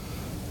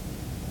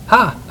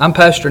Hi, I'm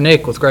Pastor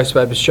Nick with Grace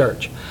Baptist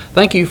Church.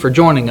 Thank you for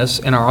joining us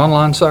in our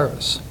online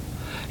service.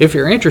 If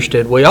you're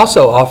interested, we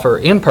also offer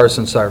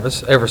in-person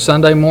service every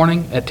Sunday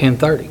morning at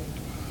 10:30.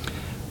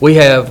 We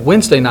have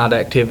Wednesday night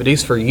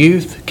activities for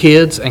youth,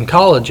 kids, and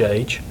college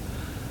age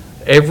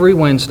every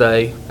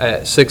Wednesday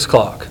at 6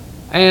 o'clock,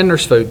 and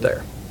there's food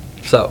there.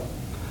 So,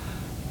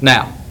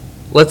 now,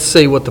 let's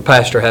see what the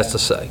pastor has to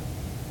say.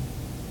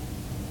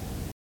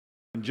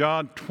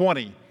 John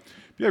 20.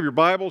 If you have your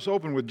Bibles,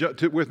 open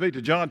with me to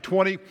John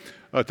 20.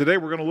 Today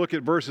we're going to look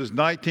at verses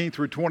 19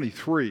 through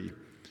 23.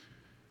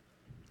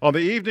 On the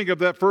evening of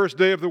that first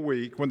day of the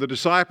week, when the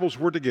disciples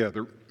were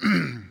together,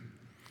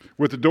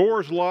 with the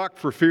doors locked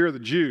for fear of the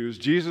Jews,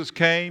 Jesus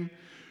came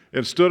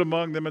and stood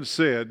among them and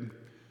said,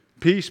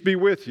 "Peace be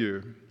with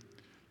you."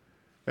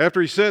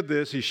 After he said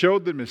this, he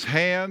showed them his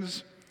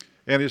hands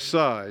and his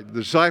side. The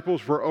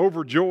disciples were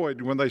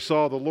overjoyed when they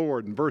saw the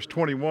Lord. In verse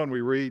 21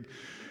 we read,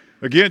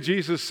 "Again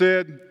Jesus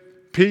said,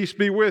 'Peace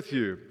be with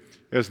you.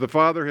 As the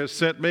Father has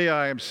sent me,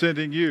 I am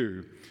sending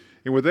you.'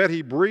 And with that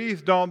he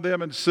breathed on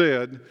them and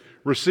said,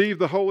 'Receive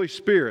the Holy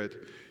Spirit.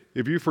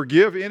 If you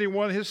forgive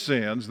anyone his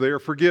sins, they are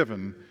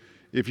forgiven.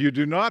 If you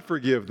do not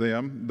forgive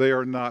them, they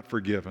are not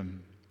forgiven.'"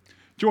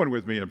 Join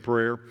with me in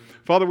prayer.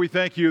 Father, we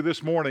thank you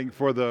this morning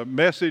for the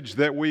message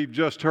that we've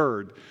just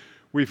heard.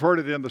 We've heard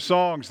it in the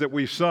songs that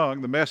we've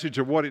sung, the message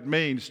of what it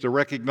means to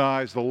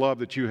recognize the love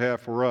that you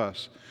have for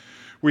us.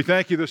 We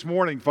thank you this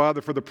morning, Father,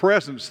 for the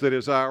presence that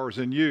is ours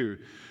in you.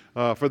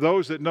 For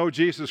those that know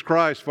Jesus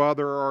Christ,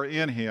 Father, are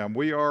in him.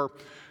 We are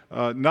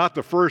not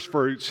the first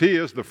fruits. He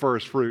is the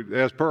first fruit,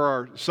 as per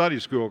our Sunday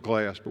school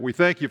class. But we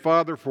thank you,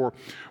 Father, for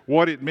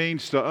what it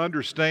means to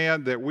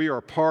understand that we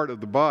are part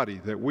of the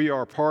body, that we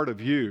are part of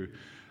you,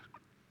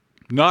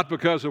 not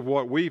because of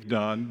what we've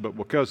done, but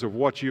because of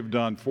what you've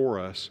done for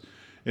us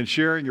in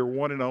sharing your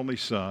one and only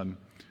Son.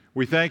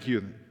 We thank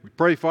you. We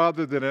pray,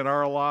 Father, that in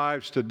our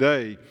lives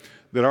today,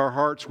 that our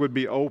hearts would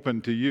be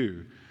open to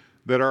you,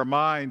 that our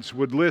minds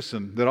would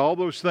listen, that all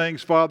those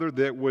things, Father,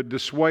 that would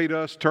dissuade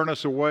us, turn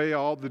us away,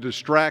 all the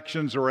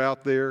distractions are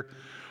out there,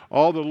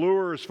 all the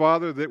lures,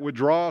 Father, that would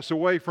draw us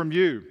away from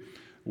you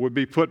would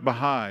be put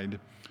behind,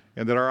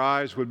 and that our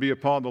eyes would be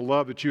upon the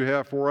love that you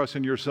have for us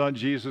in your Son,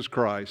 Jesus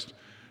Christ.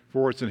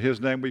 For it's in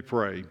his name we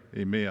pray.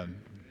 Amen.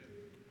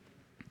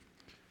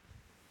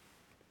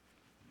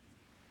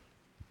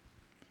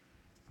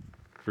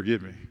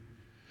 Forgive me.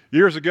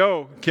 Years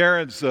ago,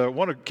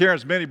 one of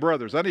Karen's many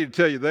brothers, I need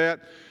to tell you that,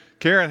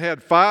 Karen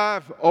had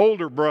 5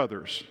 older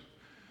brothers.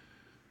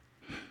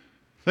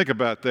 Think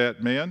about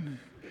that, men.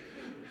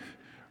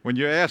 When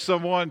you ask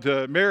someone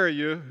to marry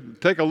you,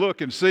 take a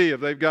look and see if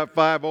they've got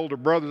 5 older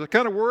brothers. I'm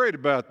kind of worried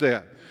about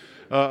that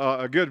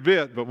a good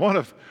bit, but one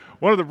of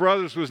the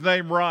brothers was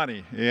named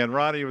Ronnie, and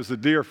Ronnie was a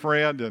dear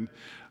friend, and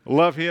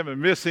love him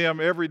and miss him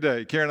every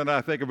day. Karen and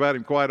I think about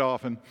him quite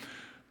often.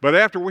 But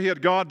after we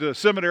had gone to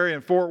seminary in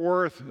Fort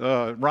Worth,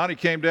 Ronnie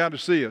came down to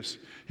see us.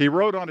 He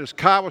rode on his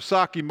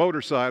Kawasaki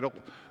motorcycle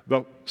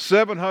the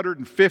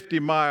 750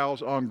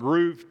 miles on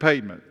grooved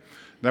pavement.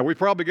 Now, we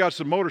probably got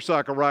some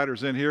motorcycle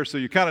riders in here, so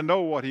you kind of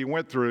know what he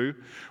went through.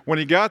 When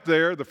he got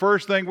there, the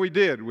first thing we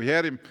did, we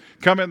had him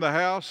come in the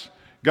house,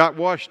 got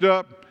washed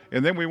up,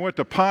 and then we went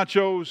to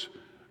Pancho's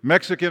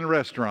Mexican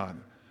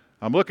restaurant.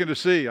 I'm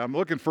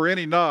looking for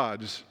any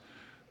nods.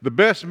 The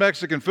best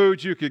Mexican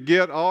food you could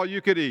get, all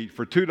you could eat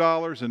for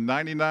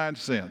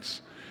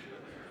 $2.99.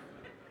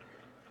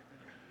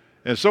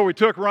 And so we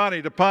took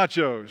Ronnie to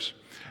Pancho's.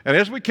 And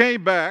as we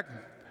came back,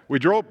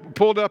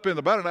 pulled up in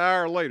about an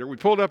hour later, we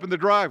pulled up in the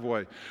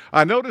driveway.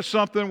 I noticed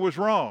something was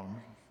wrong.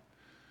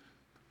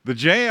 The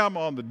jamb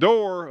on the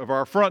door of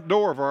our front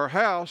door of our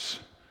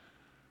house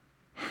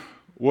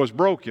was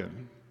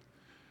broken.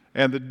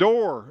 And the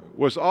door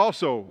was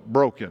also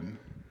broken.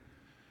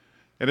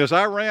 And as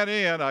I ran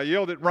in, I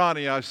yelled at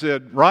Ronnie. I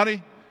said,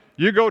 "Ronnie,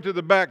 you go to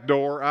the back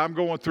door. I'm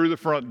going through the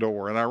front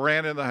door." And I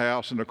ran in the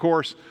house, and of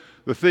course,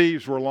 the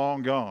thieves were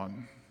long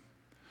gone.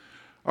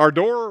 Our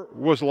door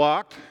was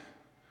locked.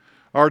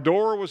 Our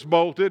door was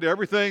bolted.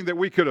 Everything that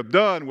we could have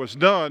done was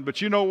done.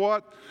 But you know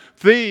what?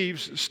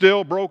 Thieves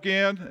still broke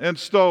in and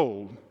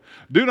stole.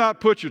 Do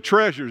not put your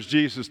treasures,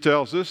 Jesus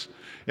tells us,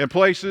 in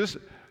places,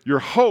 your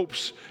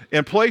hopes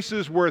in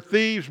places where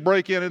thieves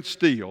break in and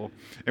steal,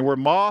 and where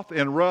moth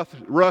and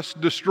rust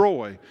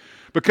destroy.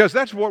 Because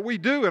that's what we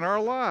do in our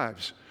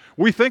lives.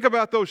 We think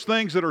about those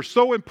things that are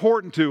so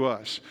important to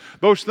us,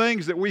 those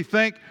things that we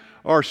think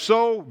are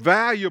so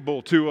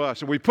valuable to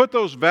us, and we put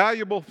those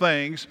valuable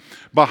things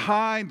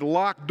behind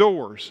locked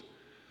doors.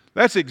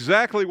 That's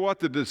exactly what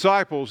the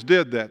disciples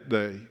did that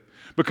day,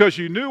 because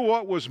you knew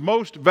what was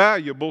most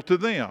valuable to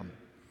them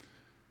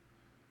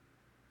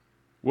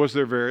was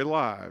their very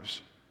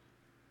lives.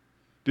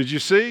 Did you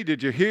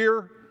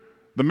hear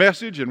the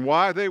message and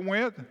why they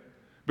went?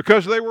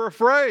 Because they were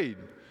afraid.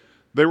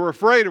 They were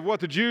afraid of what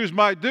the Jews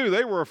might do.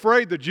 They were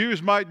afraid the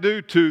Jews might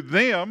do to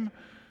them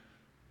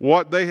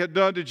what they had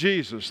done to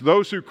Jesus.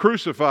 Those who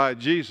crucified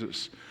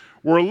Jesus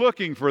We're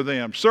looking for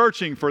them,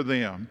 searching for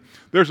them.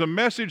 There's a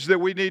message that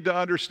we need to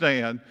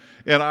understand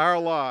in our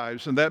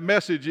lives, and that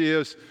message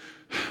is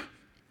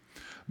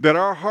that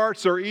our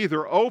hearts are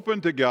either open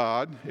to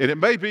God, and it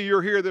may be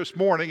you're here this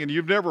morning and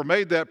you've never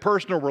made that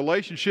personal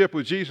relationship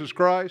with Jesus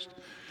Christ.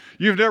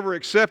 You've never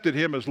accepted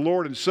Him as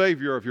Lord and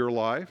Savior of your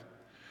life.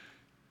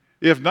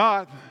 If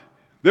not,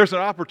 there's an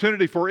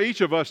opportunity for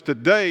each of us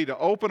today to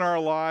open our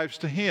lives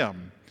to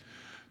Him,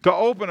 to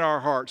open our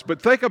hearts.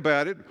 But think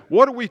about it.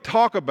 What do we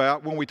talk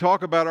about when we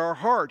talk about our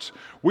hearts?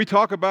 We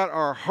talk about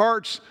our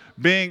hearts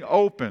being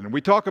open.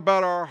 We talk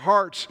about our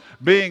hearts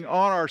being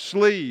on our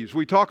sleeves.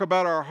 We talk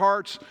about our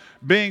hearts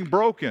being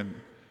broken.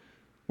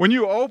 When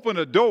you open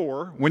the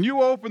door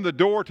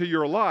to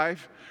your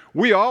life,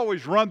 we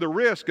always run the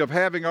risk of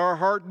having our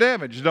heart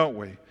damaged, don't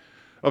we?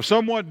 Of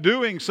someone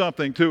doing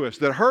something to us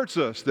that hurts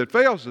us, that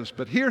fails us.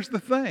 But here's the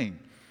thing.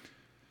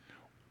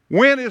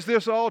 When is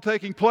this all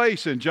taking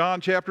place in John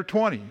chapter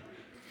 20?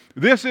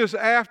 This is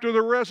after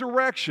the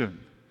resurrection.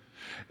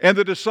 And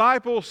the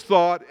disciples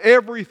thought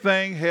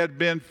everything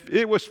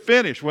it was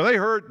finished. When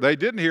they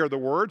didn't hear the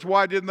words.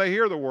 Why didn't they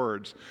hear the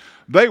words?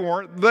 They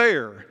weren't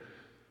there.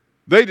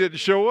 They didn't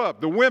show up.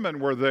 The women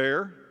were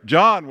there.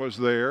 John was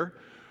there.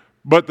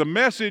 But the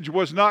message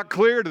was not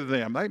clear to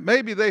them.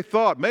 Maybe they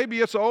thought,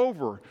 maybe it's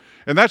over.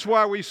 And that's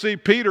why we see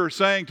Peter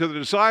saying to the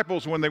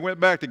disciples when they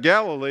went back to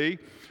Galilee,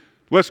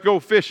 let's go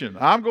fishing.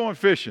 I'm going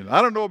fishing.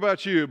 I don't know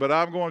about you, but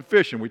I'm going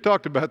fishing. We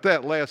talked about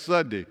that last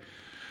Sunday.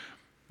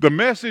 The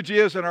message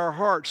is in our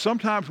hearts,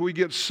 sometimes we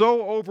get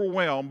so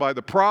overwhelmed by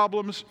the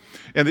problems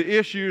and the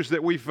issues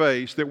that we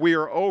face that we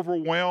are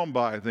overwhelmed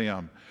by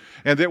them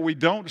and that we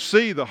don't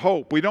see the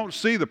hope. We don't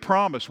see the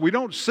promise. We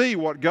don't see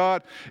what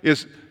God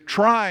is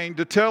trying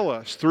to tell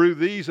us through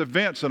these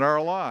events in our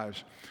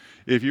lives.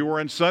 If you were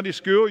in Sunday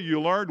school,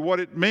 you learned what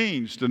it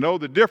means to know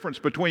the difference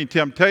between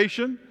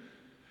temptation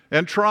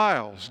and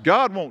trials.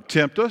 God won't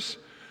tempt us.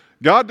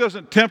 God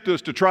doesn't tempt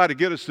us to try to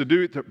get us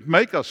to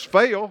make us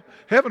fail.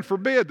 Heaven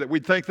forbid that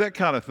we'd think that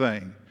kind of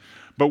thing.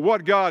 But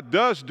what God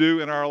does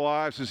do in our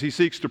lives is He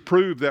seeks to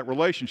prove that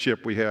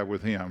relationship we have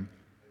with Him.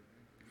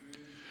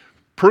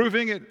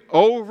 Proving it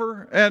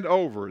over and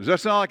over. Does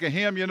that sound like a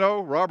hymn you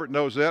know? Robert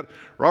knows that.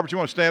 Robert, you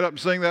want to stand up and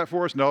sing that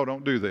for us? No,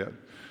 don't do that.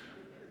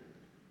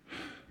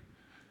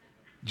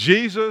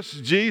 Jesus,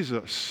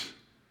 Jesus,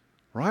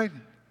 right?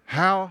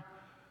 How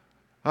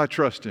I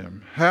trust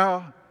Him.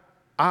 How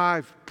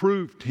I've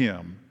proved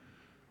Him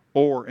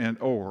o'er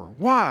and o'er.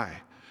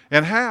 Why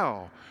and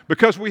how?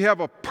 Because we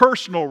have a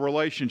personal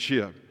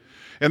relationship.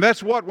 And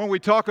that's what, when we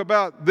talk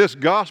about this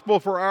gospel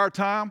for our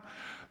time,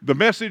 the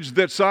message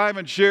that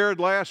Simon shared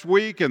last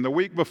week and the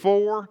week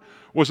before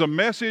was a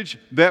message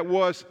that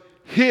was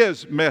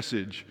his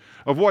message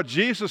of what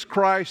Jesus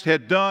Christ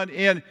had done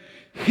in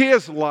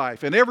His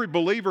life. And every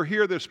believer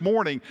here this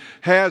morning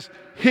has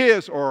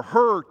his or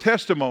her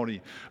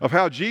testimony of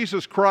how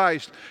Jesus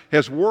Christ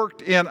has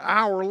worked in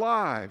our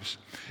lives.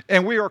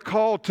 And we are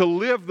called to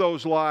live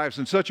those lives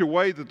in such a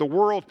way that the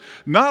world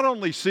not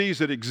only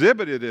sees it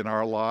exhibited in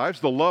our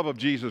lives, the love of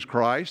Jesus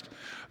Christ,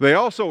 they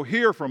also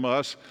hear from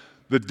us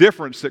the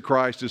difference that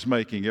Christ is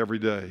making every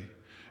day.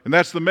 And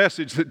that's the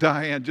message that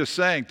Diane just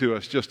sang to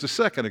us just a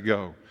second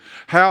ago.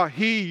 How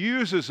He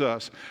uses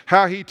us,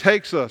 how He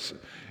takes us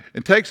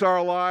and takes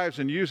our lives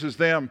and uses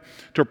them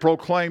to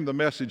proclaim the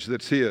message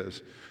that's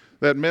His.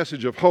 That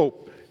message of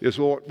hope is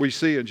what we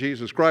see in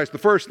Jesus Christ. The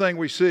first thing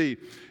we see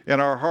in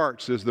our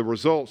hearts is the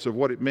results of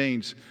what it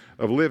means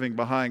of living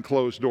behind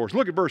closed doors.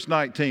 Look at verse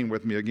 19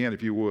 with me again,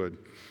 if you would.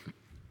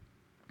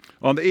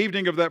 On the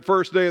evening of that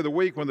first day of the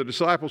week when the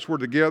disciples were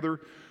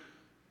together,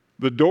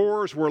 the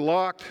doors were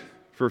locked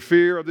for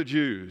fear of the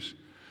Jews.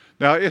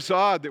 Now, it's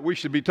odd that we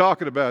should be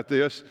talking about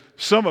this.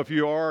 Some of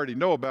you already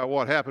know about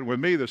what happened with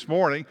me this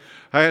morning.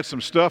 I had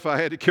some stuff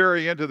I had to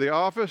carry into the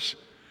office,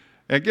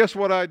 and guess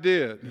what I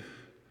did?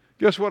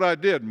 Guess what I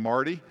did,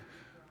 Marty?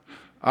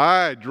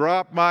 I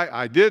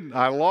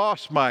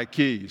lost my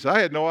keys. I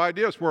had no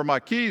idea where my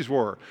keys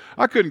were.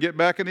 I couldn't get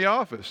back in the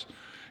office.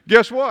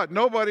 Guess what?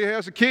 Nobody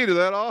has a key to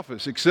that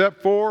office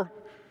except for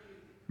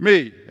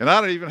me. And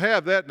I don't even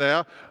have that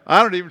now.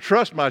 I don't even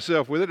trust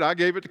myself with it. I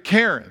gave it to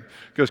Karen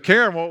because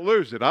Karen won't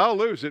lose it. I'll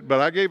lose it,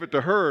 but I gave it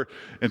to her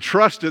and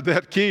trusted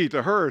that key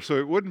to her so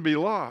it wouldn't be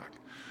locked.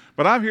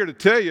 But I'm here to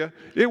tell you,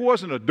 it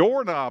wasn't a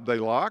doorknob they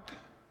locked.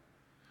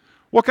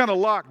 What kind of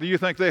lock do you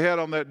think they had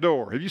on that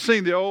door? Have you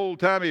seen the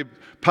old-timey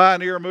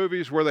pioneer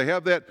movies where they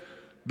have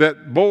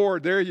that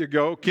board? There you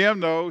go.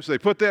 Kim knows. They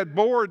put that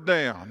board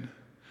down.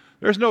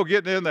 There's no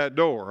getting in that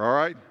door, all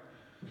right?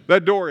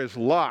 That door is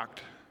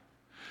locked.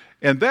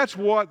 And that's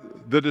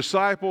what the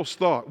disciples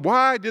thought.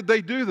 Why did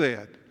they do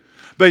that?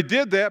 They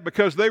did that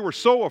because they were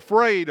so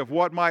afraid of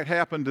what might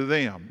happen to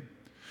them.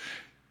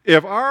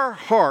 If our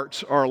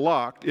hearts are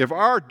locked, if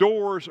our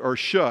doors are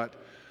shut,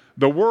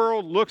 the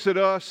world looks at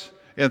us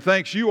and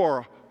thinks you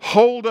are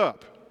holed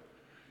up.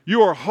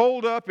 You are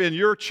holed up in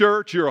your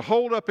church. You're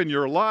holed up in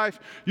your life.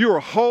 You are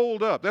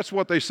holed up. That's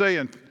what they say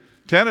in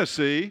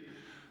Tennessee,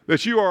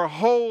 that you are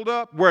holed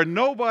up where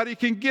nobody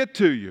can get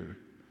to you.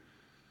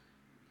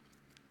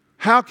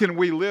 How can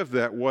we live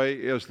that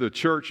way as the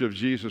church of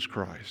Jesus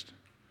Christ?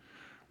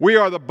 We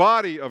are the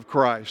body of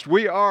Christ.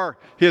 We are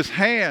His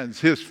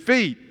hands, His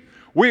feet.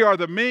 We are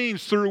the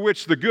means through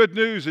which the good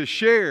news is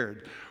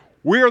shared.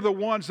 We are the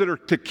ones that are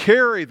to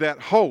carry that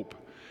hope.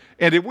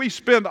 And if we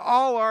spend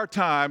all our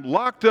time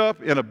locked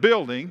up in a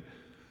building,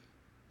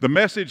 the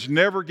message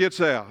never gets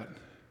out.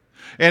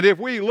 And if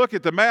we look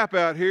at the map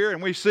out here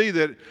and we see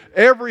that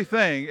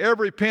everything,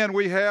 every pin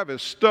we have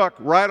is stuck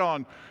right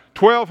on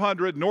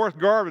 1200 North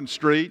Garvin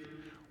Street,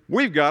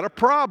 we've got a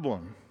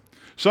problem.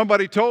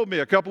 Somebody told me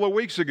a couple of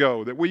weeks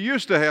ago that we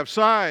used to have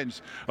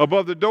signs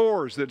above the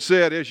doors that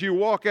said, as you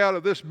walk out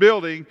of this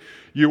building,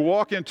 you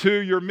walk into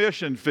your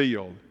mission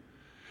field.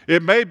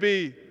 It may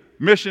be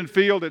mission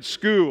field at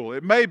school.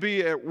 It may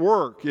be at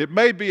work. It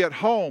may be at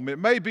home. It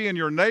may be in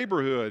your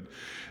neighborhood.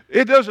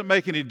 It doesn't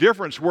make any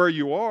difference where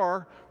you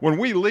are. When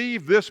we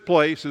leave this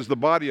place as the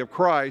body of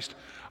Christ,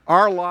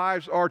 our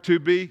lives are to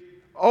be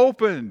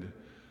opened.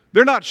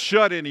 They're not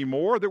shut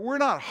anymore. That we're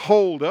not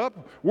holed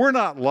up. We're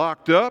not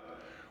locked up.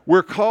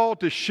 We're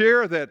called to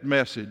share that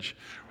message.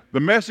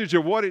 The message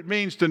of what it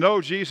means to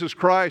know Jesus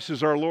Christ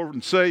as our Lord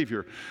and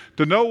Savior.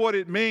 To know what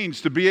it means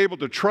to be able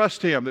to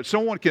trust Him. That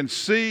someone can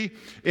see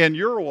in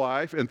your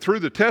life and through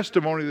the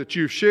testimony that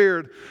you've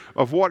shared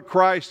of what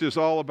Christ is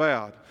all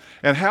about.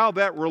 And how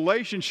that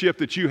relationship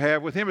that you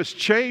have with Him has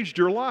changed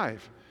your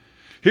life.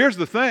 Here's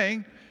the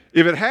thing.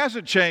 If it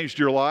hasn't changed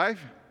your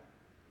life,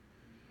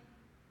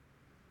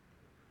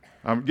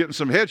 I'm getting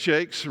some head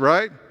shakes,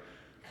 right?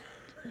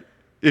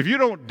 If you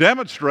don't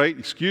demonstrate,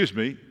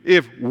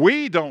 if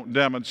we don't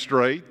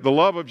demonstrate the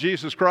love of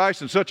Jesus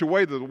Christ in such a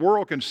way that the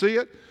world can see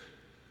it,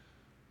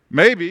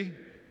 maybe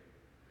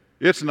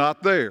it's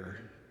not there.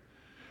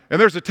 And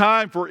there's a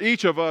time for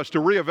each of us to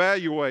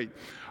reevaluate.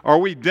 Are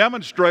we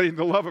demonstrating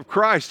the love of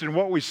Christ in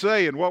what we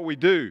say and what we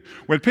do?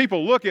 When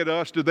people look at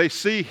us, do they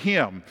see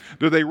Him?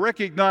 Do they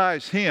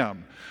recognize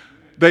Him?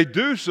 They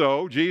do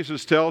so,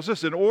 Jesus tells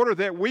us, in order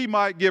that we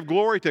might give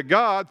glory to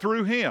God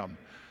through Him.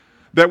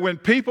 That when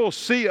people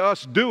see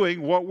us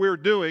doing what we're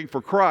doing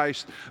for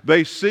Christ,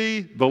 they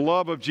see the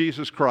love of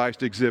Jesus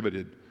Christ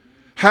exhibited.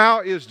 How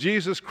is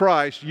Jesus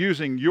Christ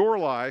using your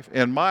life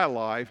and my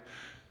life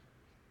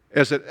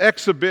as an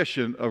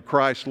exhibition of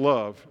Christ's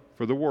love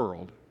for the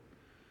world?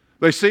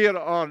 They see it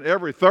on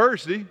every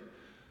Thursday.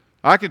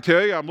 I can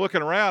tell you, I'm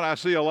looking around, I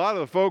see a lot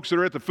of the folks that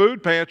are at the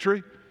food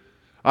pantry.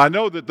 I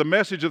know that the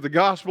message of the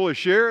gospel is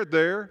shared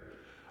there.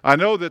 I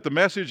know that the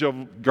message of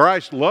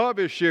Christ's love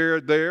is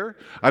shared there.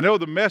 I know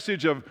the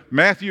message of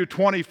Matthew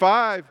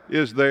 25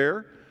 is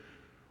there.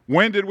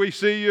 When did we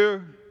see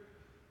you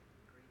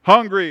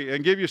hungry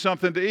and give you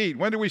something to eat?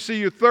 When did we see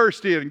you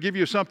thirsty and give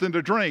you something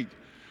to drink?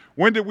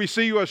 When did we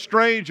see you a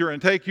stranger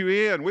and take you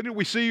in? When did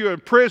we see you in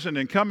prison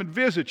and come and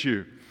visit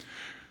you?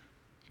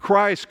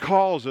 Christ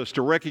calls us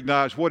to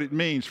recognize what it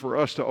means for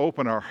us to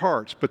open our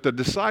hearts, but the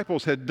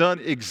disciples had done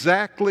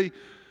exactly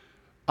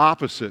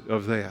opposite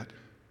of that.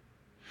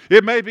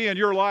 It may be in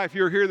your life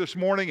you're here this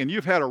morning and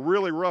you've had a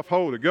really rough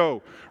road to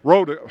go.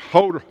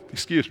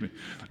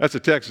 That's a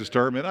Texas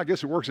term, and I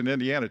guess it works in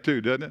Indiana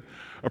too, doesn't it?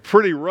 A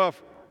pretty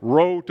rough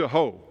road to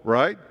hoe,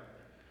 right?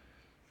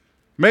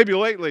 Maybe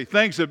lately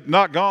things have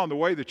not gone the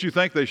way that you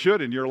think they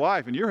should in your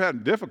life and you're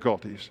having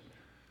difficulties.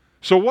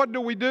 So what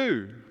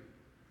do?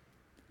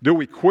 Do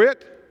we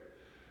quit?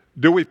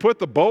 Do we put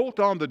the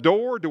bolt on the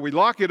door? Do we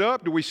lock it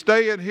up? Do we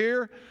stay in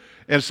here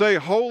and say,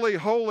 holy,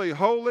 holy,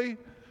 holy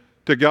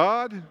to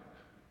God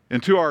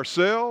and to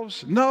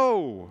ourselves?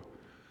 No.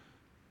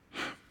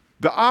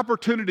 The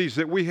opportunities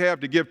that we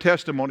have to give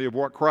testimony of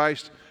what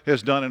Christ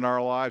has done in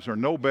our lives are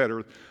no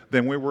better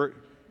than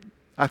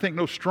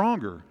no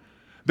stronger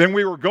than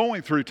we were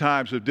going through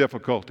times of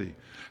difficulty.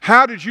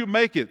 How did you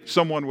make it?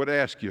 Someone would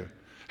ask you.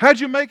 How'd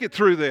you make it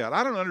through that?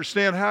 I don't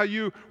understand how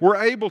you were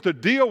able to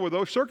deal with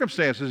those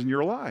circumstances in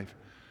your life.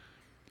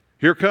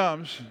 Here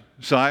comes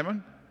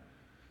Simon.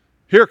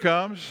 Here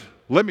comes,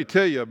 let me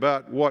tell you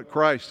about what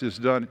Christ has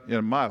done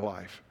in my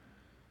life.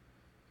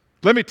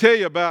 Let me tell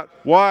you about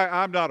why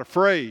I'm not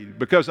afraid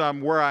because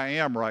I'm where I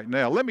am right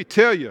now. Let me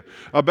tell you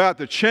about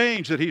the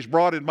change that He's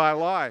brought in my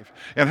life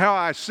and how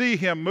I see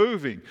Him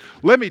moving.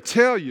 Let me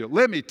tell you.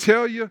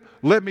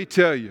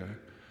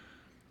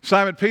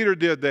 Simon Peter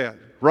did that,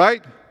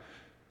 right?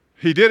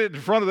 He did it in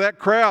front of that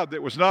crowd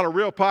that was not a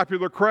real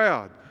popular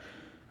crowd.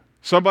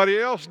 Somebody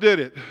else did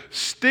it.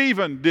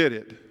 Stephen did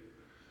it.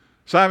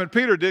 Simon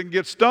Peter didn't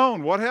get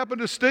stoned. What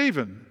happened to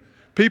Stephen?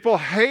 People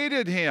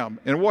hated him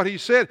and what he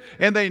said,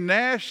 and they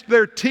gnashed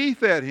their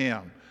teeth at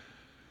him.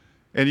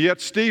 And yet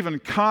Stephen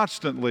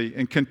constantly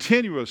and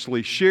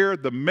continuously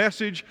shared the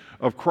message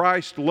of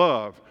Christ's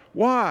love.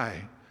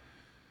 Why?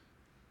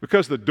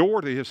 Because the door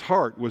to his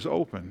heart was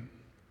open.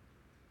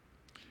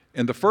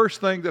 And the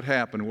first thing that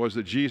happened was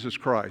that Jesus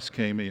Christ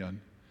came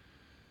in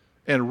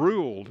and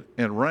ruled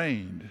and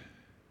reigned.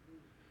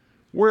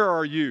 Where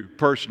are you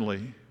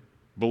personally,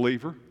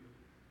 believer,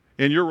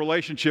 in your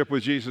relationship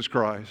with Jesus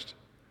Christ?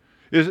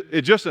 Is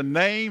it just a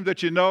name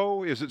that you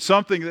know? Is it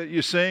something that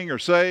you sing or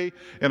say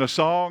in a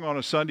song on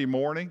a Sunday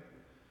morning?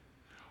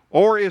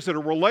 Or is it a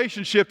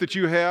relationship that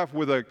you have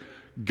with a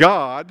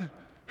God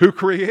who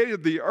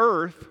created the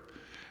earth,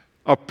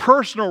 a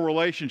personal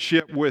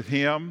relationship with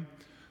Him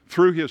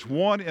through His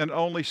one and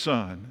only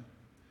Son?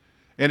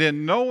 And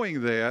in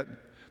knowing that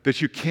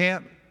you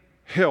can't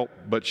help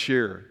but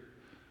share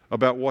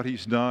about what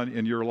He's done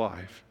in your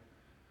life.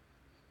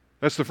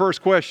 That's the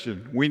first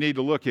question we need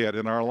to look at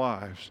in our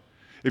lives.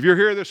 If you're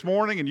here this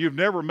morning and you've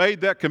never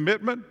made that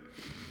commitment,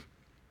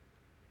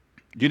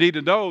 you need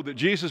to know that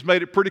Jesus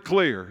made it pretty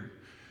clear.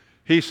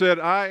 He said,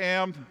 I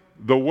am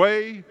the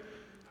way,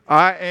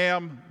 I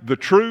am the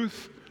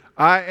truth,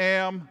 I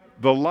am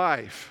the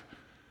life.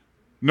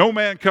 No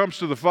man comes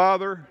to the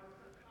Father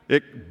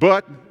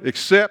but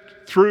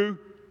except through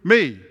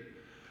me.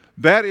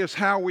 That is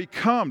how we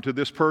come to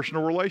this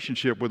personal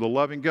relationship with a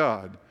loving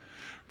God.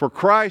 For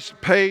Christ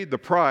paid the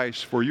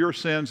price for your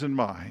sins and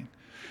mine.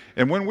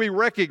 And when we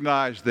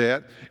recognize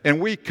that and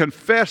we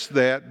confess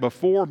that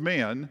before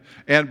men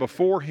and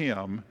before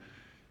Him,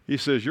 He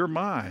says, you're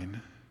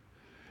mine.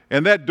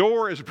 And that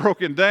door is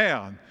broken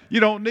down. You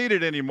don't need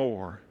it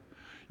anymore.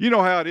 You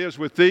know how it is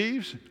with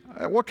thieves.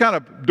 What kind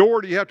of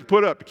door do you have to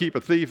put up to keep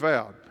a thief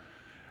out?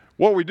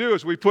 What we do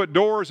is we put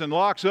doors and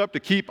locks up to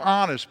keep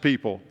honest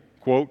people,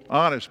 quote,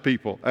 honest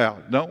people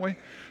out, don't we?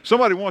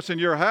 Somebody wants in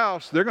your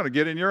house, they're going to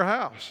get in your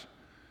house.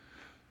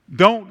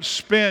 Don't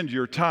spend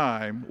your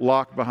time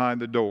locked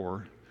behind the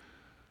door.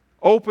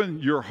 Open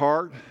your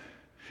heart.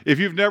 If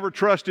you've never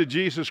trusted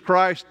Jesus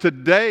Christ,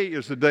 today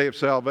is the day of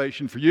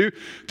salvation for you.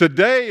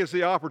 Today is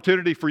the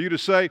opportunity for you to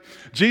say,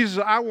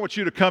 Jesus, I want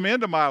you to come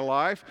into my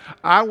life.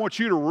 I want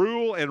you to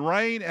rule and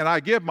reign, and I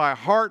give my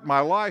heart, my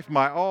life,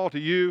 my all to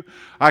you.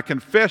 I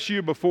confess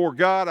you before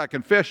God. I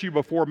confess you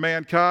before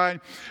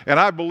mankind. And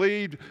I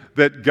believe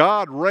that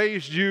God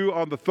raised you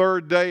on the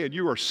third day, and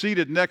you are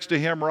seated next to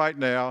Him right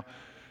now.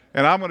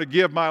 And I'm going to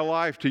give my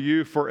life to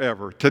you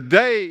forever.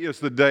 Today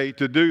is the day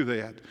to do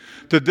that.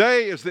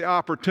 Today is the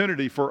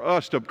opportunity for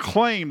us to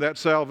claim that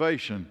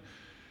salvation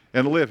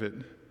and live it.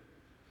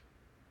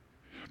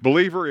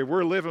 Believer, if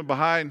we're living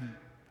behind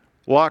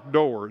locked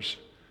doors,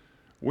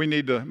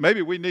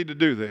 maybe we need to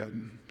do that.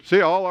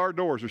 See, all our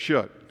doors are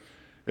shut.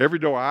 Every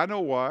door, I know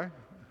why.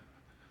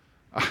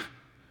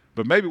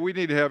 But maybe we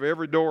need to have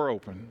every door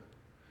open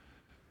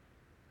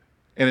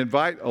and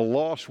invite a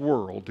lost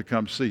world to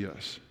come see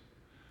us.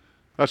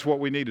 That's what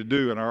we need to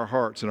do in our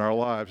hearts and our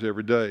lives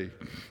every day,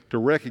 to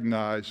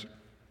recognize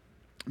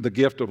the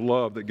gift of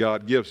love that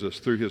God gives us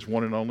through His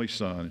one and only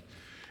Son,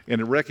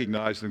 and in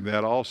recognizing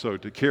that also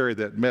to carry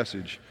that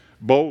message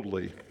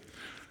boldly.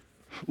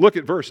 Look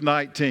at verse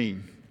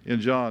 19 in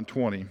John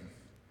 20.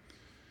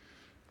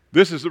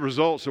 This is the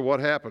results of what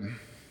happened.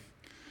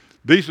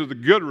 These are the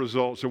good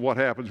results of what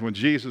happens when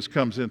Jesus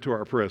comes into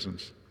our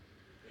presence.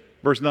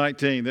 Verse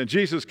 19, then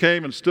Jesus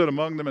came and stood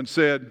among them and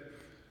said,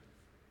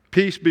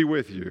 peace be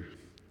with you.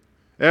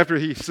 After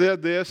He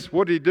said this,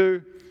 what did He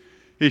do?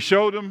 He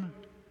showed them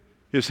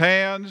His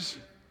hands,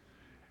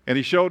 and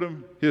He showed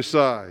them His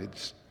side.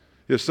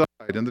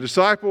 And the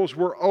disciples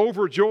were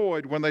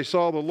overjoyed when they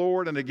saw the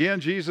Lord. And again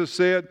Jesus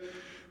said,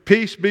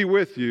 peace be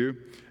with you.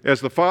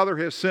 As the Father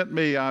has sent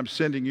me, I'm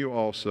sending you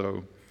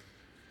also.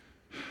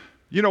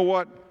 You know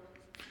what?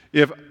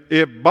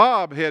 If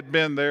Bob had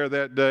been there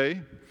that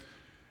day,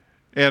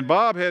 and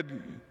Bob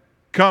had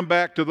come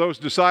back to those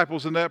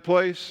disciples in that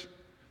place,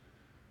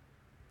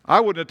 I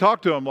wouldn't have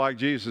talked to him like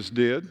Jesus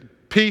did.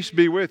 Peace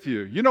be with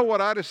you. You know what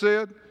I'd have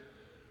said?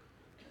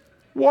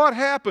 What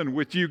happened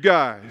with you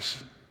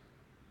guys?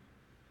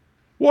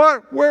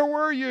 Where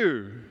were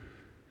you?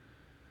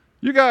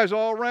 You guys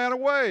all ran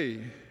away.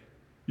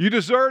 You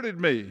deserted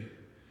me.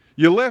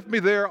 You left me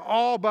there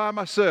all by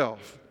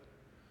myself.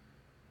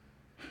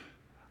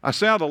 I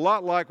sound a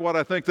lot like what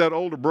I think that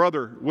older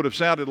brother would have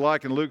sounded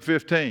like in Luke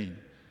 15.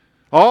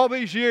 All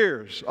these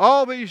years,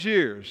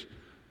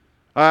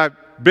 I've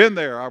been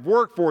there, I've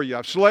worked for you,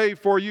 I've slaved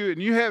for you,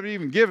 and you haven't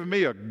even given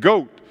me a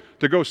goat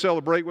to go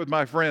celebrate with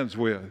my friends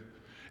with.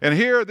 And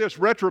here this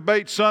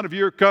reprobate son of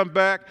yours come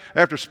back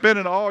after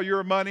spending all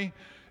your money,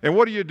 and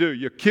what do?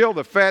 You kill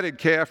the fatted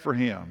calf for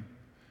him.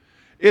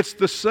 It's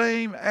the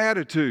same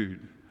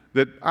attitude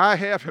that I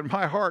have in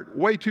my heart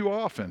way too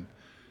often.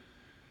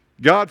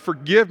 God,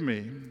 forgive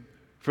me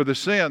for the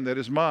sin that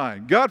is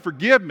mine. God,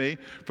 forgive me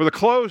for the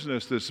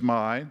closeness that's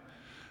mine.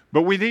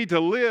 But we need to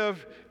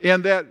live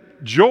in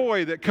that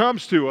joy that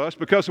comes to us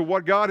because of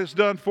what God has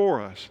done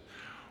for us.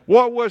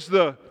 What was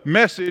the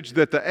message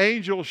that the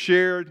angel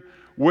shared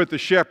with the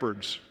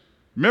shepherds?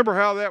 Remember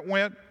how that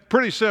went?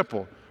 Pretty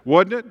simple,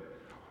 wasn't it?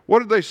 What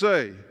did they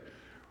say?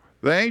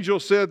 The angel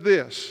said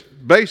this,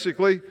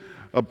 basically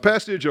a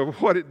passage of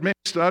what it means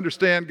to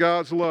understand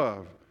God's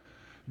love.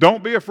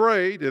 Don't be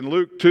afraid, in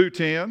Luke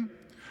 2:10.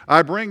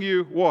 I bring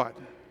you what?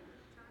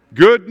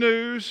 Good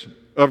news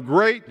of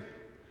great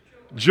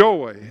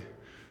joy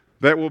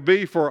that will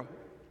be for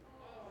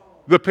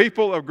the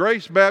people of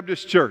Grace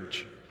Baptist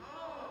Church.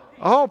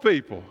 All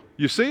people.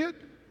 You see it?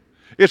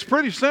 It's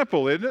pretty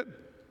simple, isn't it?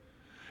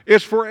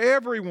 It's for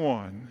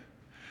everyone.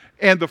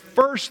 And the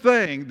first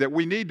thing that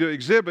we need to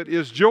exhibit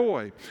is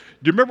joy.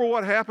 Do you remember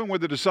what happened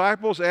with the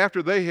disciples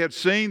after they had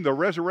seen the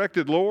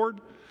resurrected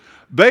Lord?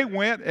 They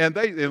went and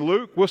in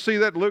Luke, we'll see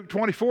that in Luke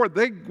 24,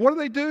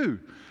 what do?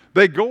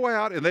 They go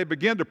out and they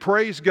begin to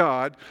praise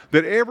God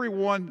that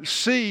everyone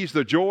sees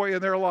the joy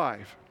in their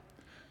life.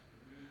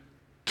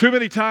 Too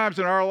many times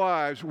in our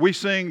lives, we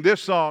sing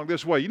this song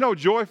this way. You know,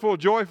 joyful,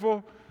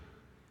 joyful,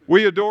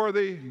 we adore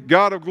thee,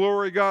 God of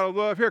glory, God of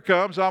love. Here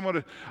comes. I'm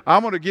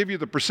going to give you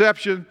the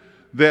perception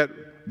that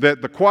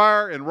the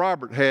choir and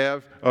Robert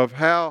have of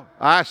how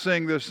I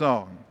sing this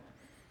song.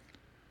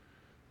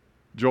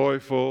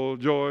 Joyful,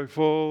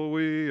 joyful,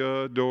 we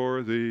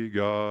adore thee,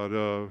 God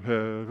of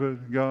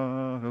heaven,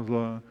 God of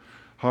love.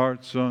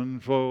 Hearts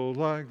unfold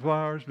like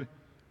flowers.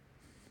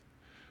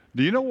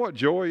 Do you know what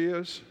joy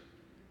is?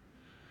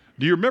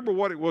 Do you remember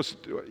what it was?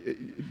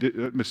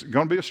 It's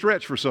going to be a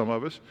stretch for some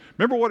of us.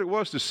 Remember what it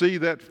was to see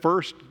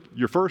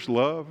your first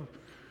love,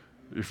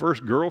 your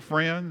first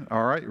girlfriend,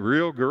 all right,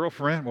 real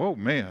girlfriend? Oh,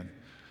 man.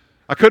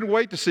 I couldn't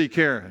wait to see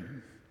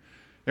Karen.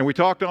 And we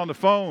talked on the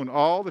phone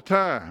all the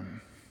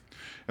time.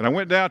 And I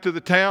went down to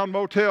the town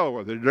motel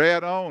where their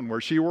dad owned,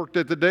 where she worked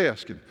at the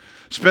desk, and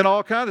spent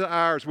all kinds of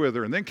hours with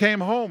her, and then came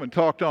home and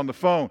talked on the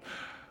phone.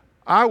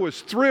 I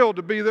was thrilled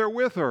to be there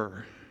with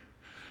her.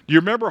 Do you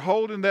remember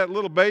holding that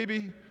little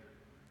baby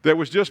that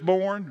was just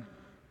born?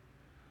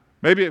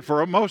 Maybe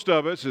for most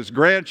of us it's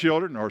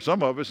grandchildren, or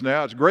some of us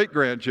now it's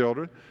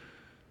great-grandchildren.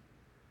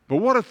 But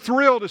what a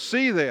thrill to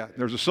see that.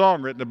 There's a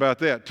song written about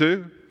that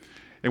too.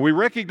 And we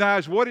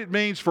recognize what it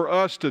means for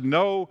us to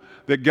know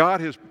that God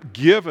has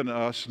given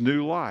us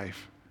new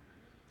life.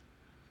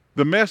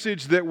 The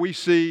message that we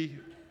see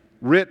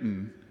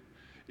written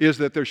is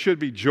that there should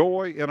be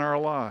joy in our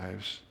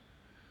lives.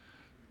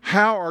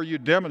 How are you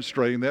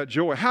demonstrating that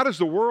joy? How does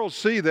the world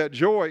see that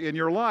joy in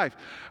your life?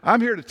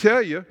 I'm here to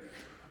tell you,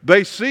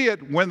 they see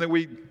it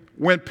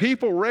when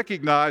people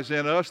recognize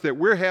in us that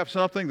we have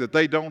something that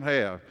they don't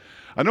have.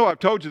 I know I've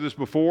told you this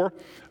before.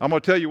 I'm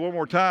going to tell you one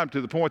more time to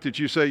the point that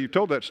you say you've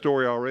told that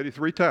story already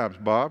 3 times,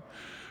 Bob.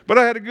 But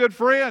I had a good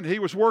friend. He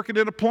was working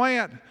in a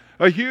plant,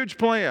 a huge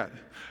plant.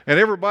 And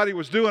everybody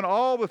was doing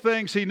all the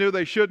things he knew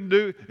they shouldn't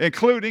do,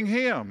 including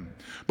him.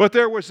 But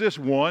there was this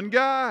one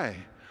guy,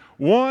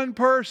 one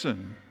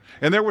person,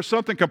 and there was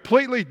something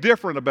completely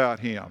different about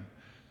him.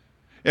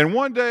 And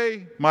one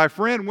day, my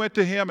friend went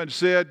to him and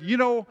said, you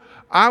know,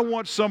 I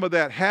want some of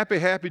that happy,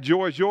 happy,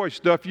 joy, joy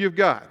stuff you've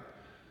got.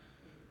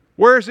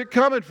 Where is it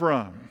coming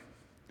from?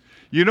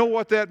 You know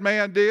what that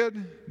man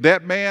did?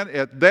 That man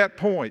at that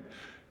point,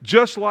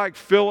 just like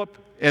Philip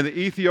and the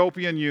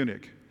Ethiopian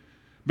eunuch,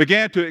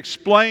 began to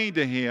explain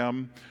to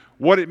him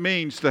what it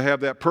means to have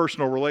that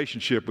personal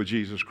relationship with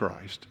Jesus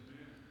Christ.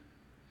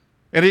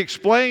 And he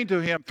explained to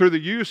him through the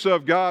use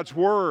of God's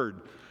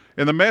Word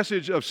and the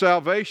message of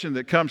salvation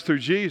that comes through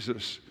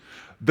Jesus.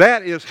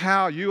 That is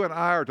how you and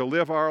I are to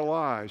live our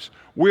lives.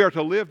 We are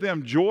to live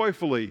them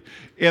joyfully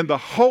in the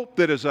hope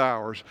that is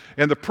ours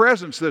and the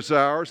presence that's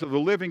ours of the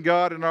living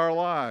God in our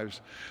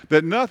lives.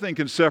 That nothing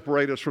can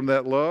separate us from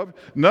that love.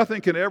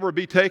 Nothing can ever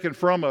be taken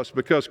from us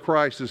because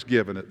Christ has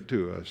given it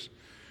to us.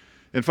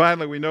 And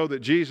finally, we know that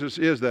Jesus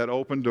is that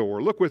open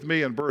door. Look with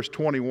me in verse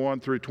 21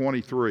 through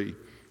 23.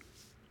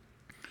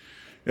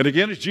 And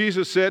again, as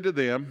Jesus said to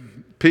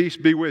them, peace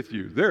be with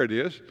you. There it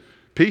is.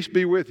 Peace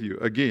be with you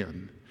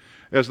again.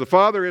 As the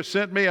Father has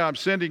sent me, I'm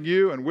sending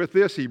you. And with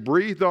this, he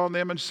breathed on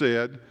them and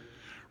said,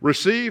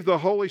 receive the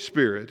Holy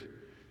Spirit.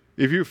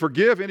 If you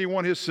forgive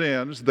anyone his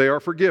sins, they are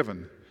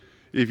forgiven.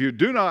 If you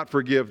do not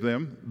forgive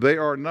them, they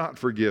are not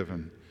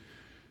forgiven.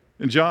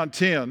 In John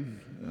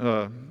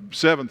 10,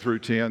 7 through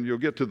 10, you'll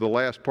get to the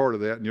last part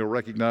of that and you'll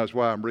recognize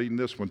why I'm reading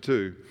this one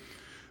too.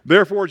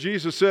 Therefore,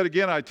 Jesus said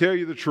again, I tell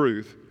you the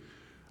truth.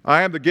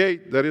 I am the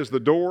gate, that is the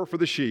door for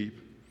the sheep.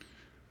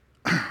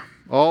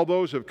 All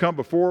those who have come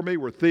before me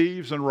were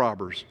thieves and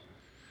robbers.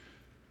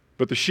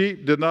 But the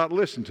sheep did not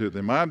listen to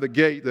them. I am the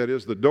gate, that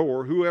is the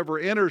door. Whoever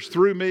enters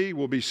through me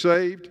will be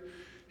saved.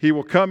 He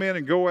will come in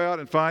and go out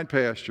and find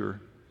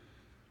pasture.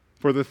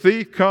 For the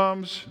thief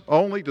comes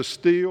only to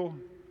steal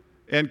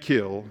and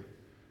kill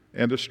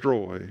and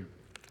destroy.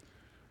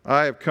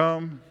 I have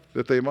come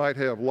that they might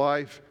have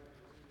life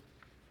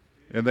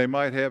and they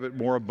might have it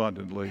more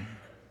abundantly.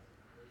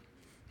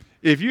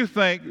 If you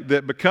think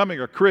that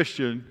becoming a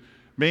Christian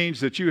means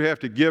that you have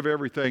to give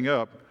everything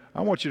up,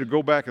 I want you to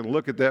go back and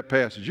look at that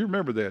passage. You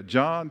remember that,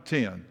 John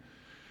 10.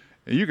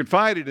 And you can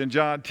find it in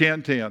John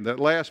 10:10, that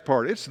last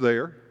part. It's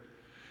there.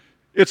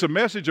 It's a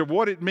message of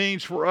what it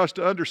means for us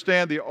to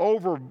understand the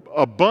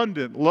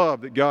overabundant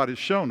love that God has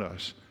shown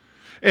us.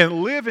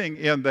 And living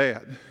in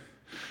that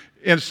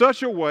in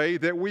such a way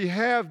that we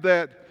have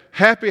that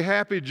happy,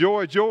 happy,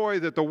 joy, joy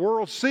that the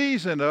world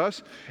sees in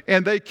us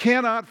and they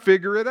cannot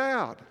figure it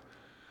out.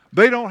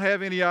 They don't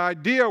have any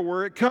idea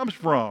where it comes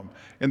from.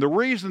 And the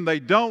reason they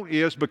don't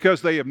is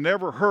because they have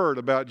never heard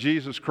about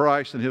Jesus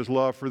Christ and His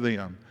love for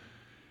them.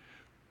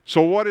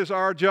 So what is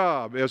our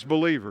job as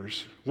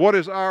believers? What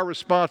is our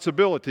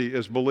responsibility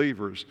as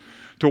believers?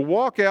 To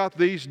walk out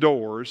these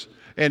doors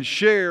and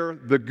share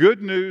the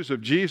good news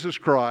of Jesus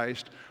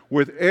Christ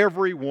with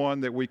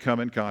everyone that we come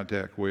in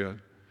contact with.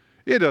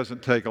 It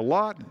doesn't take a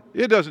lot.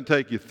 It doesn't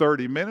take you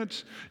 30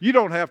 minutes. You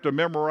don't have to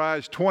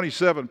memorize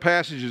 27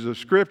 passages of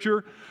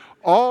Scripture.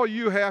 All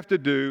you have to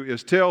do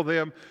is tell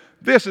them,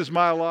 this is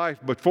my life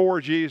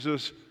before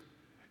Jesus,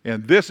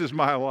 and this is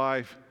my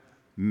life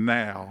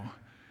now.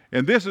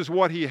 And this is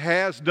what He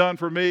has done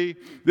for me.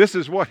 This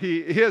is what He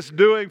is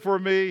doing for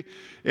me.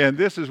 And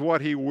this is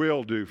what He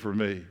will do for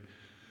me.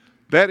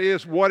 That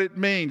is what it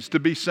means to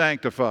be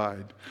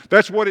sanctified.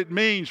 That's what it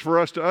means for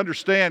us to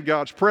understand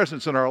God's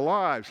presence in our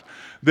lives.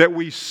 That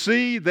we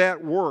see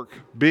that work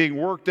being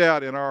worked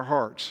out in our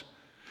hearts.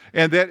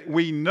 And that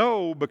we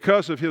know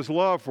because of His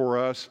love for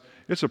us,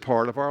 it's a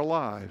part of our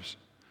lives.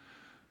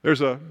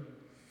 There's a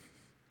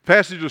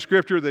passage of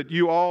Scripture that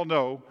you all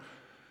know.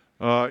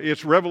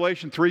 It's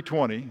Revelation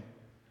 3:20.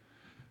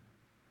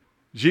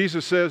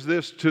 Jesus says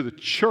this to the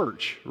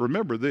church.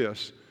 Remember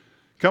this.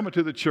 Coming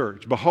to the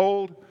church.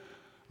 Behold,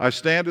 I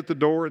stand at the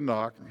door and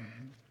knock.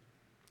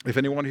 If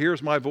anyone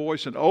hears my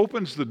voice and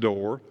opens the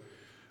door,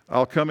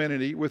 I'll come in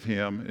and eat with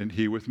him and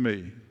he with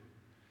me.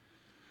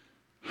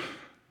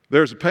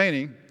 There's a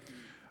painting.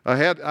 I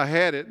had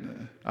it.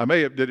 I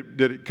may have. Did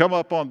it come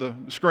up on the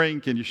screen?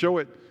 Can you show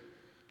it?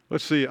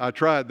 Let's see. I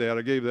tried that.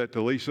 I gave that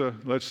to Lisa.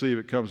 Let's see if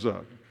it comes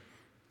up.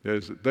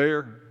 Is it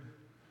there?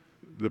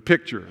 The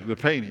picture, the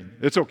painting.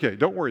 It's okay.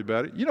 Don't worry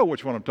about it. You know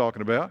which one I'm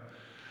talking about.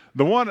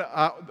 The one,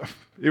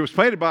 it was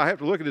painted by, I have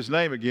to look at his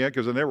name again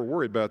because I never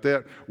worried about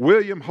that.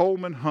 William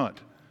Holman Hunt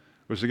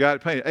was the guy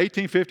that painted.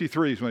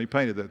 1853 is when he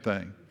painted that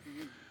thing.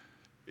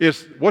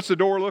 What's the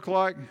door look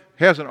like?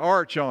 Has an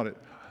arch on it.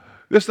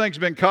 This thing's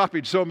been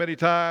copied so many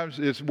times,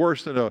 it's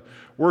worse than a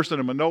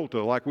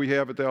Minolta like we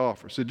have at the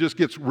office. It just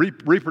gets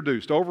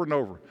reproduced over and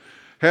over.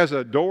 Has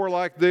a door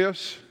like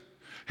this.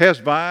 Has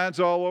vines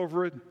all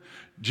over it.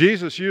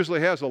 Jesus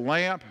usually has a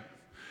lamp.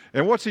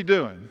 And what's he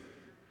doing?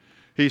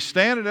 He's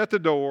standing at the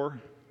door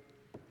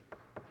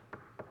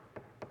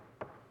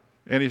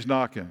and he's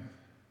knocking.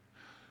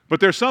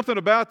 But there's something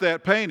about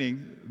that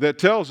painting that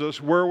tells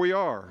us where we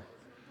are.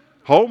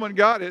 Holman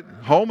got it.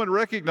 Holman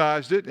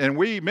recognized it, and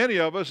many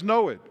of us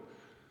know it.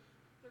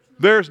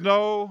 There's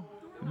no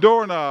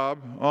doorknob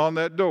on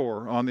that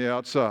door on the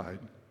outside.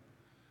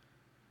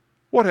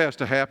 What has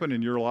to happen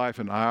in your life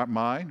and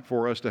mine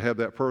for us to have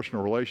that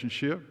personal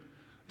relationship?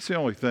 It's the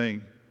only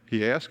thing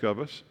He asks of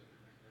us.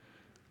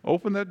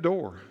 Open that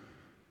door.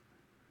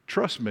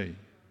 Trust me.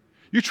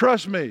 You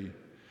trust me.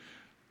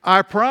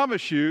 I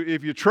promise you,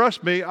 if you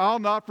trust me, I'll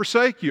not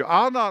forsake you.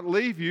 I'll not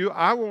leave you.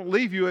 I won't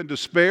leave you in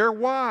despair.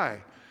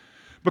 Why?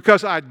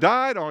 Because I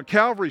died on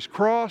Calvary's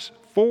cross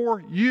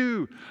for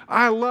you.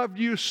 I loved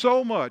you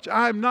so much.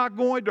 I'm not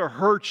going to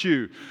hurt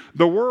you.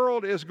 The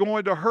world is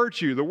going to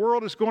hurt you. The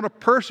world is going to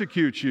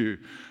persecute you.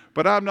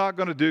 But I'm not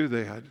going to do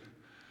that.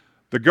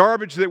 The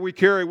garbage that we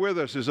carry with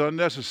us is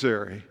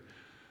unnecessary.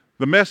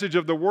 The message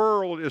of the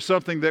world is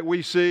something that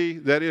we see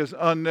that is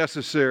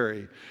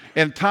unnecessary.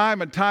 And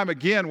time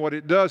again, what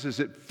it does is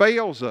it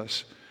fails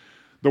us.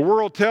 The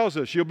world tells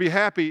us you'll be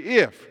happy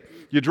if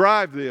you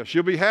drive this.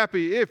 You'll be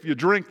happy if you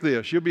drink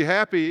this. You'll be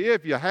happy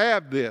if you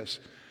have this.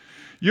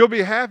 You'll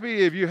be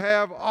happy if you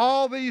have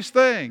all these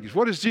things.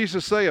 What does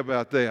Jesus say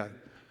about that?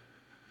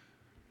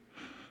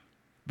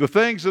 The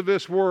things of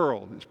this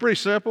world. It's pretty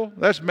simple.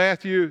 That's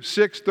Matthew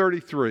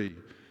 6:33.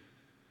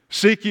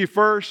 Seek ye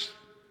first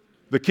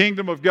the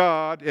kingdom of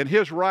God and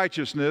His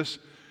righteousness,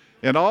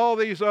 and all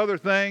these other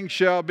things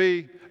shall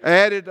be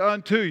added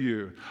unto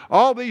you.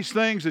 All these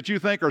things that you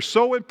think are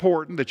so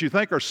important, that you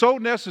think are so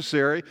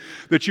necessary,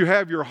 that you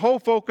have your whole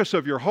focus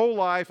of your whole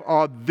life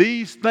on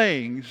these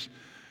things,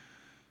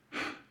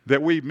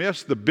 that we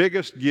miss the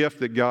biggest gift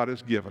that God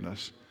has given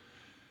us.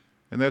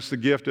 And that's the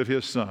gift of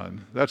His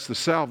Son. That's the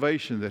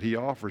salvation that He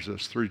offers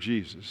us through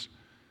Jesus.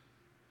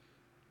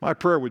 My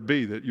prayer would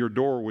be that your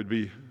door would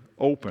be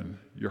open,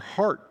 your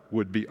heart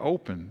would be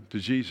open to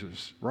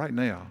Jesus right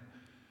now.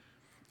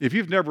 If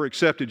you've never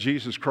accepted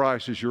Jesus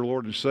Christ as your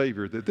Lord and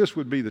Savior, that this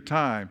would be the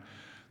time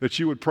that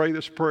you would pray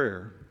this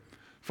prayer.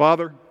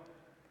 Father,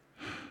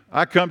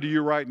 I come to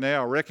you right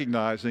now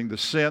recognizing the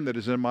sin that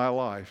is in my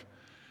life.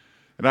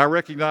 And I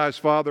recognize,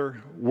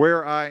 Father,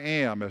 where I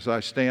am as I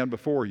stand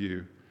before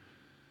you.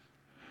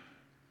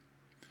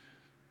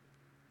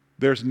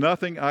 There's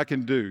nothing I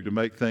can do to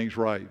make things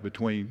right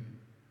between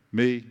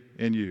me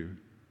and you.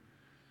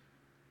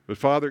 But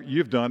Father,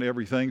 you've done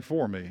everything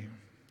for me.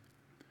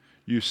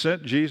 You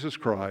sent Jesus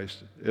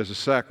Christ as a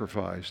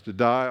sacrifice to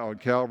die on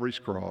Calvary's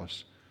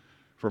cross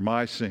for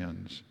my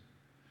sins.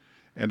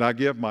 And I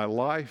give my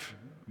life,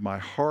 my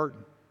heart,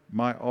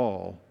 my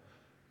all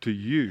to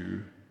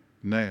you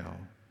now.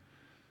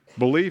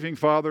 Believing,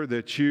 Father,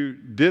 that you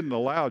didn't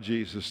allow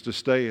Jesus to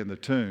stay in the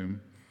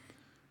tomb,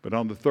 but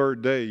on the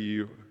third day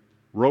you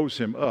rose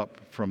him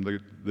up from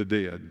the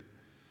dead.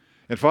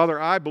 And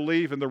Father, I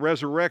believe in the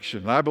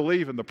resurrection. I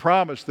believe in the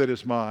promise that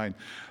is mine,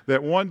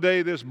 that one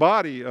day this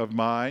body of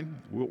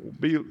mine will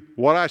be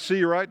what I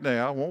see right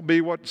now, won't be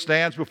what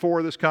stands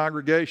before this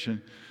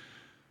congregation,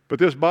 but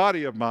this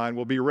body of mine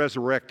will be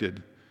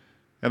resurrected.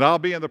 And I'll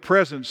be in the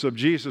presence of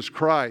Jesus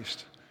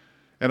Christ,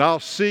 and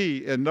I'll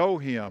see and know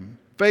Him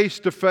face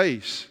to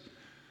face.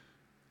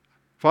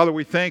 Father,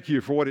 we thank you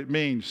for what it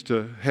means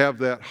to have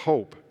that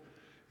hope.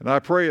 And I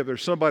pray if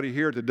there's somebody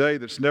here today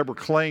that's never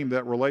claimed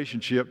that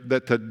relationship,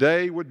 that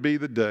today would be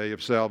the day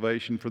of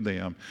salvation for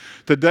them.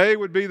 Today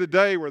would be the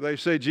day where they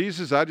say,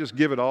 Jesus, I just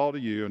give it all to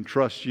you and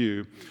trust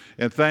you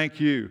and thank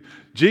you.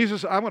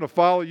 Jesus, I'm going to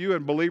follow you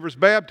in believer's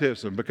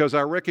baptism because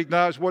I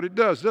recognize what it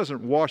does. It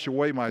doesn't wash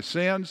away my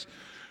sins.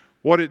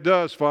 What it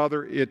does,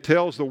 Father, it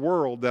tells the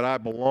world that I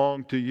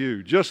belong to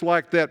you. Just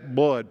like that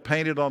blood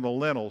painted on the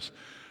lintels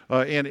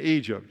in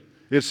Egypt.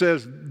 It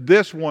says,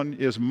 this one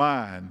is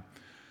mine.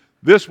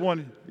 This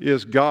one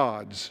is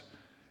God's,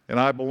 and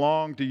I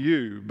belong to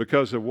you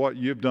because of what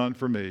you've done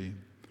for me.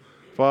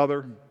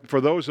 Father,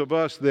 for those of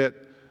us that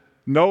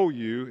know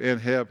you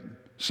and have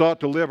sought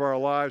to live our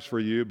lives for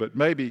you, but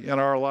maybe in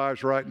our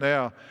lives right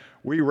now,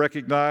 we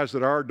recognize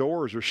that our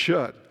doors are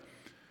shut.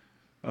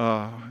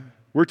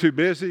 We're too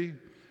busy.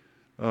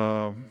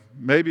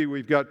 Maybe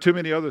we've got too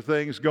many other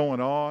things going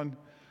on.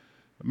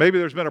 Maybe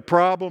there's been a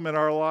problem in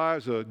our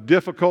lives, a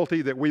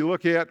difficulty that we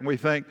look at and we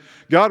think,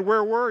 God,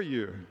 where were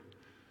you?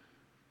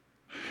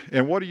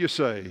 And what do you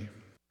say?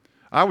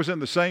 I was in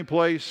the same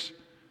place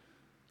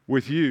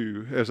with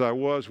you as I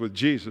was with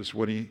Jesus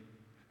when He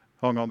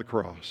hung on the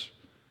cross.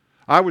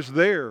 I was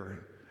there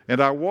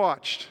and I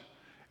watched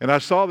and I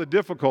saw the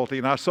difficulty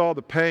and I saw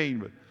the pain,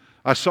 but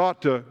I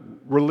sought to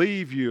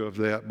relieve you of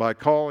that by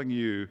calling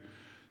you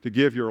to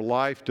give your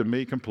life to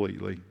me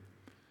completely.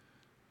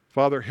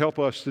 Father, help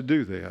us to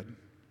do that.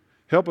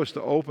 Help us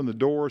to open the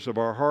doors of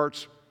our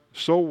hearts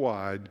so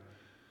wide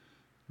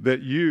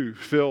that you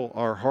fill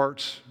our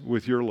hearts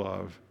with your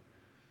love.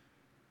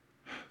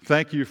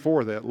 Thank you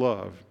for that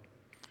love.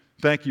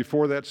 Thank you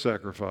for that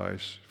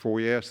sacrifice. For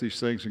we ask these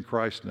things in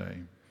Christ's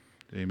name.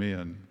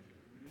 Amen.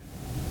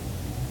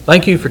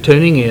 Thank you for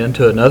tuning in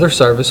to another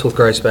service with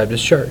Grace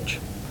Baptist Church.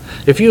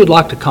 If you would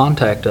like to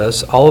contact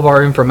us, all of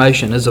our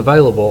information is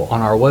available on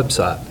our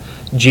website,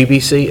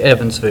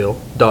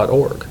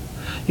 gbcevansville.org.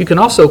 You can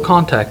also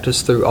contact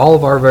us through all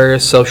of our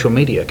various social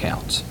media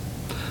accounts.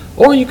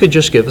 Or you could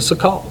just give us a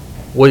call.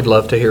 We'd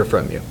love to hear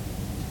from you.